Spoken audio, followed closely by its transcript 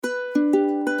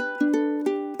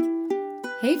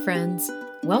Hey friends,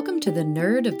 welcome to the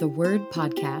Nerd of the Word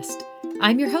podcast.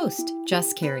 I'm your host,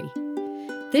 Jess Carey.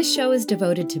 This show is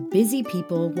devoted to busy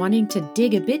people wanting to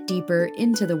dig a bit deeper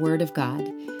into the Word of God.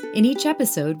 In each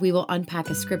episode, we will unpack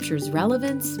a scripture's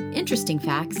relevance, interesting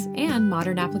facts, and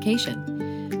modern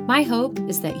application. My hope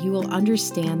is that you will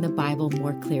understand the Bible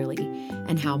more clearly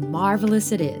and how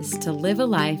marvelous it is to live a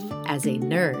life as a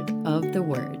nerd of the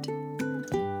Word.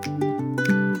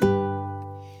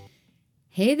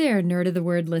 Hey there, Nerd of the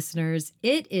Word listeners.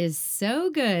 It is so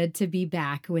good to be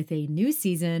back with a new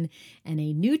season and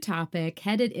a new topic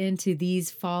headed into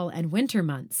these fall and winter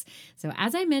months. So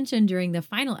as I mentioned during the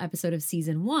final episode of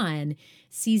Season 1,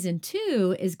 Season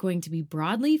 2 is going to be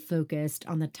broadly focused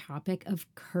on the topic of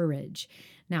courage.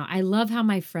 Now, I love how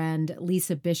my friend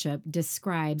Lisa Bishop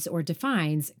describes or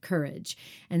defines courage.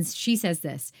 And she says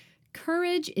this: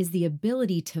 courage is the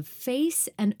ability to face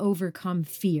and overcome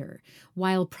fear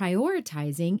while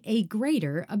prioritizing a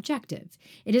greater objective.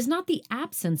 It is not the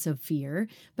absence of fear,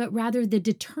 but rather the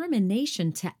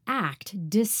determination to act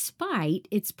despite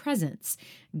its presence,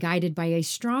 guided by a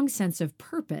strong sense of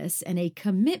purpose and a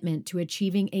commitment to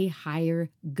achieving a higher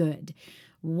good.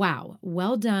 Wow.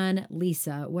 Well done,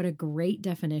 Lisa. What a great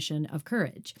definition of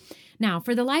courage. Now,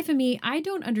 for the life of me, I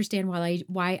don't understand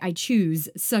why I choose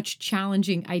such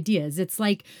challenging ideas. It's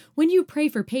like when you pray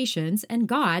for patience and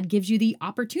God gives you the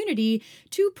opportunity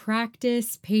to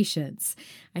practice patience.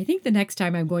 I think the next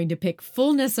time I'm going to pick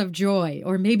fullness of joy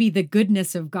or maybe the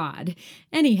goodness of God.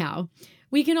 Anyhow,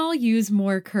 we can all use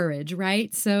more courage,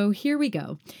 right? So here we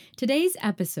go. Today's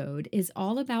episode is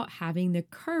all about having the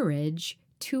courage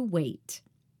to wait.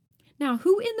 Now,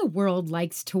 who in the world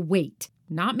likes to wait?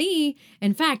 Not me.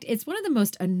 In fact, it's one of the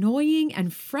most annoying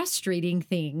and frustrating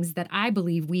things that I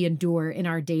believe we endure in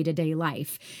our day-to-day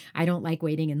life. I don't like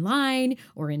waiting in line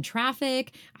or in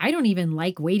traffic. I don't even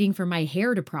like waiting for my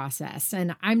hair to process.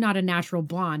 And I'm not a natural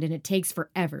blonde and it takes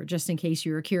forever, just in case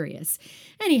you were curious.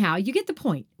 Anyhow, you get the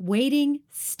point. Waiting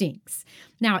stinks.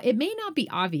 Now, it may not be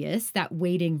obvious that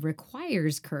waiting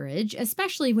requires courage,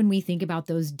 especially when we think about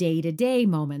those day-to-day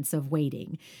moments of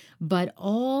waiting. But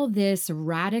all this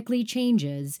radically changes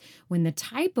when the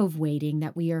type of waiting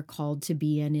that we are called to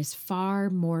be in is far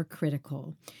more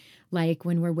critical. Like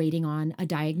when we're waiting on a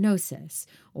diagnosis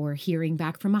or hearing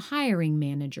back from a hiring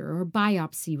manager or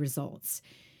biopsy results.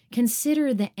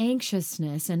 Consider the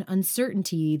anxiousness and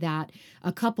uncertainty that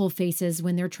a couple faces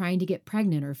when they're trying to get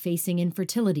pregnant or facing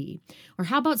infertility. Or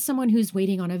how about someone who's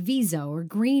waiting on a visa or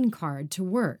green card to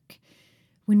work?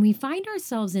 When we find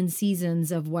ourselves in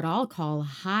seasons of what I'll call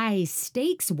high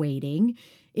stakes waiting,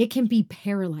 it can be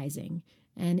paralyzing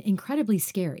and incredibly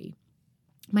scary.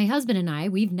 My husband and I,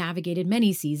 we've navigated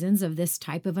many seasons of this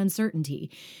type of uncertainty.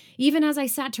 Even as I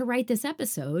sat to write this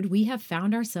episode, we have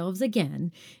found ourselves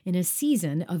again in a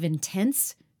season of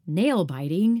intense,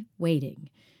 nail-biting waiting.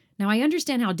 Now, I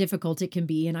understand how difficult it can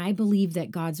be, and I believe that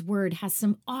God's Word has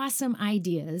some awesome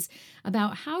ideas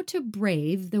about how to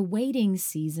brave the waiting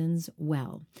seasons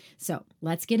well. So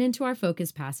let's get into our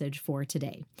focus passage for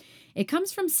today. It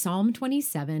comes from Psalm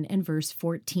 27 and verse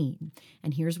 14,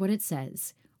 and here's what it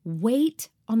says: "Wait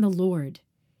on the Lord.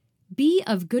 Be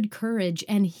of good courage,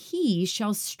 and He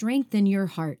shall strengthen your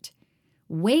heart.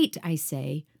 Wait, I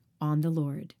say, on the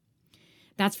Lord."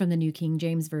 That's from the New King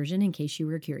James Version, in case you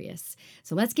were curious.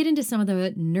 So let's get into some of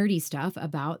the nerdy stuff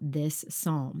about this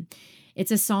psalm. It's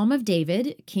a psalm of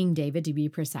David, King David to be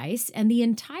precise, and the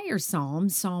entire psalm,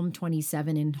 Psalm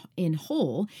 27 in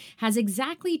whole, has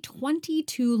exactly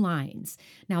 22 lines.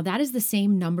 Now, that is the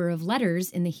same number of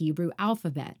letters in the Hebrew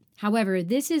alphabet. However,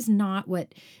 this is not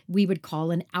what we would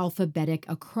call an alphabetic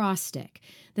acrostic.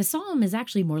 The psalm is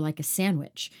actually more like a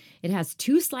sandwich. It has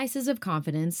two slices of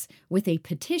confidence with a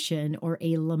petition or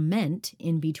a lament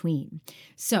in between.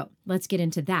 So let's get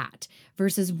into that.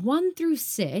 Verses 1 through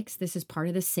 6, this is part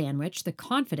of the sandwich, the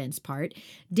confidence part.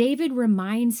 David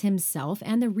reminds himself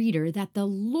and the reader that the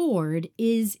Lord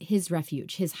is his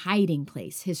refuge, his hiding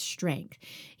place, his strength.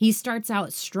 He starts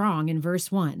out strong in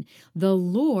verse 1. "The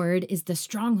Lord is the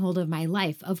stronghold of my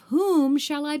life. Of whom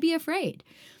shall I be afraid?"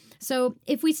 So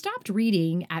if we stopped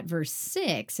reading at verse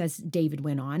 6, as David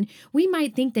went on, we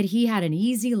might think that he had an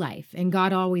easy life and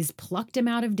God always plucked him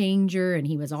out of danger and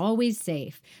he was always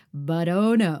safe. But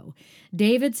oh no,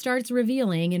 David starts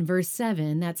revealing in verse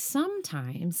 7 that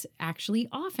sometimes, actually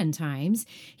oftentimes,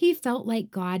 he felt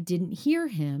like God didn't hear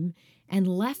him and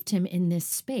left him in this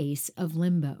space of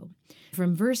limbo.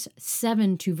 From verse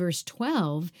 7 to verse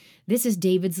 12, this is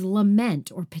David's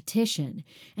lament or petition,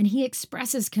 and he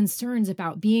expresses concerns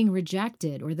about being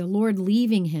rejected or the Lord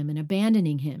leaving him and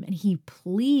abandoning him, and he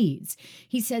pleads.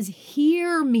 He says,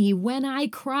 "Hear me when I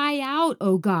cry out,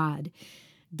 O God."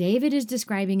 David is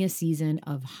describing a season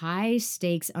of high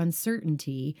stakes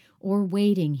uncertainty or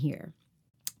waiting here.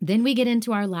 Then we get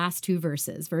into our last two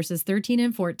verses, verses 13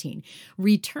 and 14,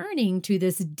 returning to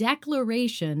this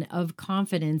declaration of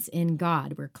confidence in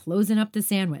God. We're closing up the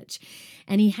sandwich.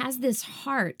 And he has this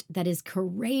heart that is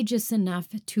courageous enough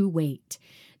to wait.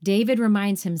 David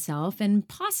reminds himself, and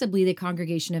possibly the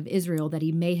congregation of Israel that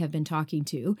he may have been talking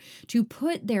to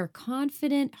put their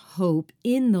confident hope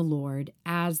in the Lord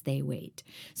as they wait.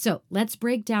 So let's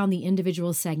break down the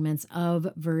individual segments of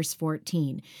verse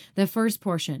 14. The first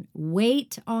portion,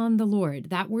 wait on the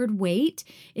Lord. That word wait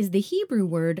is the Hebrew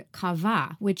word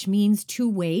kavah, which means to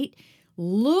wait,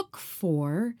 look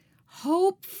for,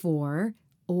 hope for,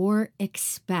 or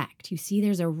expect. You see,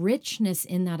 there's a richness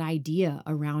in that idea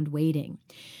around waiting.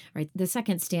 All right, the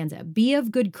second stanza, be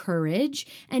of good courage,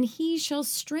 and he shall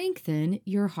strengthen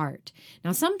your heart.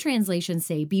 Now, some translations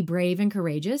say be brave and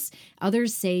courageous.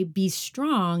 Others say be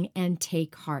strong and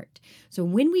take heart. So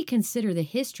when we consider the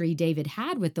history David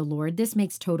had with the Lord, this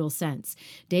makes total sense.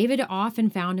 David often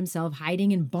found himself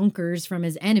hiding in bunkers from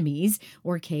his enemies,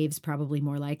 or caves probably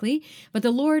more likely, but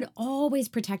the Lord always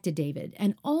protected David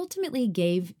and ultimately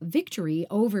gave victory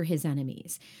over his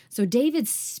enemies. So David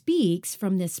speaks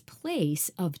from this place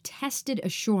of tested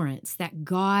assurance that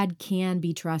God can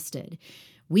be trusted.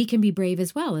 We can be brave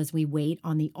as well as we wait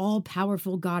on the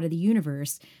all-powerful God of the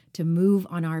universe to move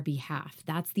on our behalf.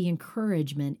 That's the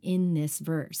encouragement in this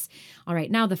verse. All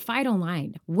right, now the final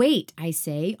line, wait, I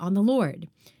say, on the Lord.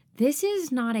 This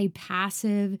is not a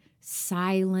passive,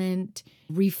 silent,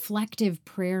 reflective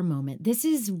prayer moment. This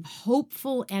is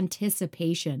hopeful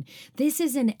anticipation. This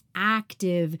is an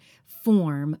active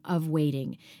form of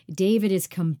waiting. David is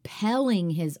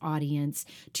compelling his audience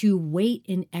to wait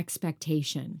in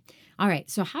expectation. All right,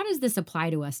 so how does this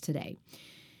apply to us today?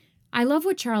 I love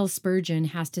what Charles Spurgeon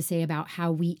has to say about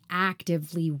how we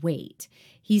actively wait.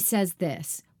 He says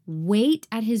this, wait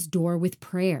at his door with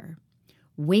prayer.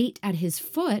 Wait at his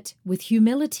foot with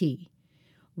humility.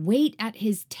 Wait at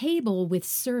his table with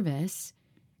service.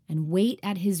 And wait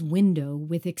at his window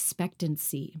with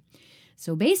expectancy.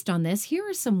 So based on this, here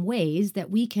are some ways that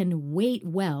we can wait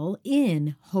well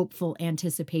in hopeful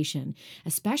anticipation,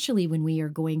 especially when we are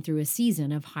going through a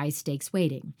season of high-stakes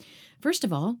waiting. First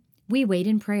of all, we wait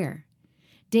in prayer.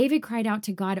 David cried out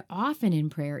to God often in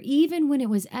prayer, even when it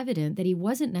was evident that he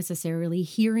wasn't necessarily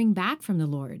hearing back from the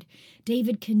Lord.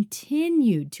 David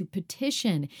continued to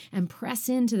petition and press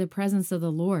into the presence of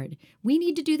the Lord. We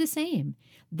need to do the same.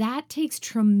 That takes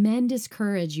tremendous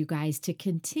courage, you guys, to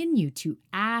continue to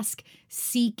ask,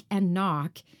 seek, and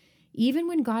knock, even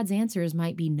when God's answers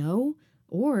might be no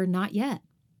or not yet.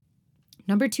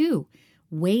 Number 2,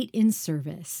 wait in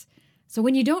service. So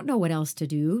when you don't know what else to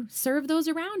do, serve those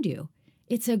around you.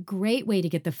 It's a great way to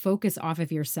get the focus off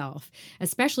of yourself,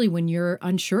 especially when you're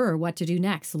unsure what to do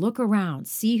next. Look around,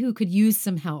 see who could use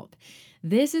some help.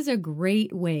 This is a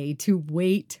great way to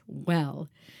wait well.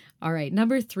 All right,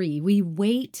 number 3, we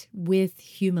wait with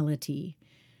humility.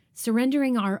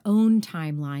 Surrendering our own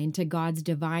timeline to God's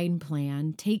divine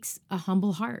plan takes a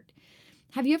humble heart.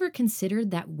 Have you ever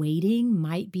considered that waiting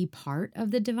might be part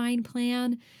of the divine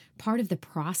plan, part of the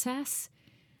process?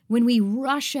 When we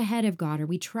rush ahead of God or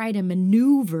we try to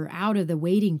maneuver out of the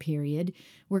waiting period,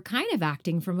 we're kind of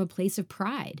acting from a place of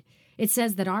pride. It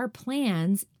says that our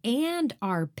plans and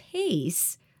our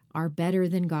pace are better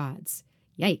than God's.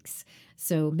 Yikes.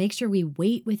 So make sure we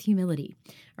wait with humility.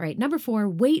 All right, number 4,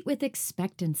 wait with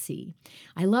expectancy.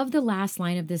 I love the last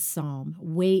line of this psalm.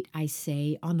 Wait, I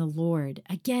say, on the Lord.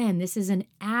 Again, this is an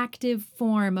active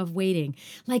form of waiting,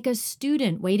 like a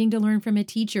student waiting to learn from a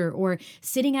teacher or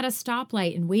sitting at a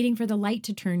stoplight and waiting for the light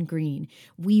to turn green.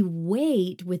 We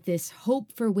wait with this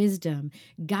hope for wisdom,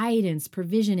 guidance,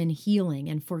 provision, and healing,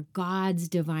 and for God's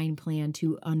divine plan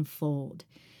to unfold.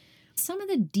 Some of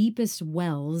the deepest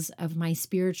wells of my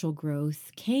spiritual growth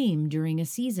came during a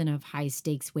season of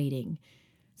high-stakes waiting.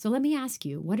 So let me ask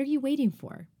you, what are you waiting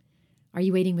for? Are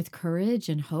you waiting with courage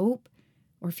and hope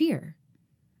or fear?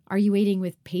 Are you waiting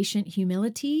with patient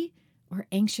humility or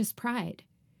anxious pride?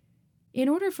 In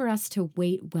order for us to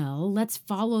wait well, let's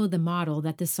follow the model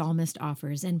that the psalmist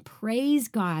offers and praise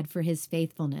God for his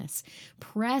faithfulness,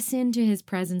 press into his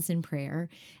presence in prayer,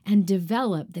 and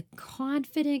develop the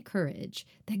confident courage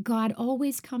that God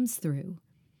always comes through.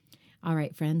 All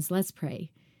right, friends, let's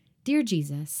pray. Dear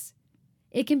Jesus,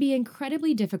 it can be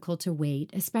incredibly difficult to wait,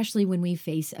 especially when we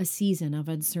face a season of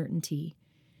uncertainty.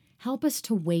 Help us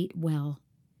to wait well.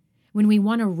 When we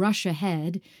want to rush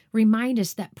ahead, remind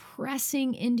us that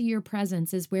pressing into your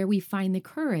presence is where we find the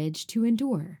courage to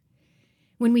endure.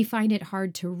 When we find it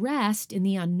hard to rest in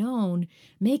the unknown,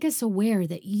 make us aware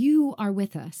that you are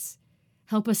with us.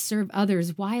 Help us serve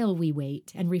others while we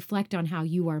wait and reflect on how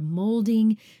you are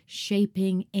molding,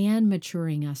 shaping, and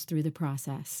maturing us through the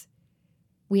process.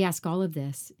 We ask all of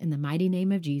this in the mighty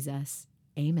name of Jesus.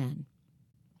 Amen.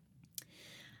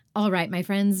 All right, my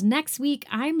friends, next week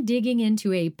I'm digging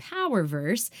into a power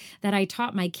verse that I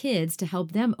taught my kids to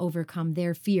help them overcome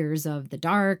their fears of the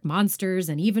dark, monsters,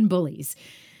 and even bullies.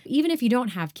 Even if you don't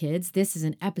have kids, this is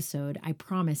an episode I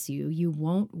promise you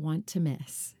won't want to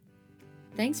miss.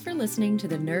 Thanks for listening to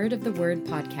the Nerd of the Word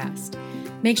podcast.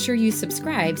 Make sure you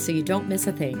subscribe so you don't miss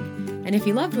a thing. And if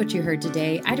you loved what you heard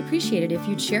today, I'd appreciate it if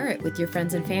you'd share it with your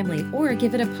friends and family or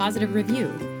give it a positive review.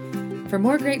 For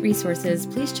more great resources,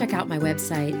 please check out my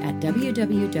website at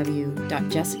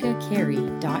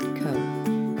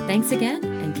www.jessicacarey.co. Thanks again,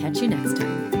 and catch you next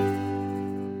time.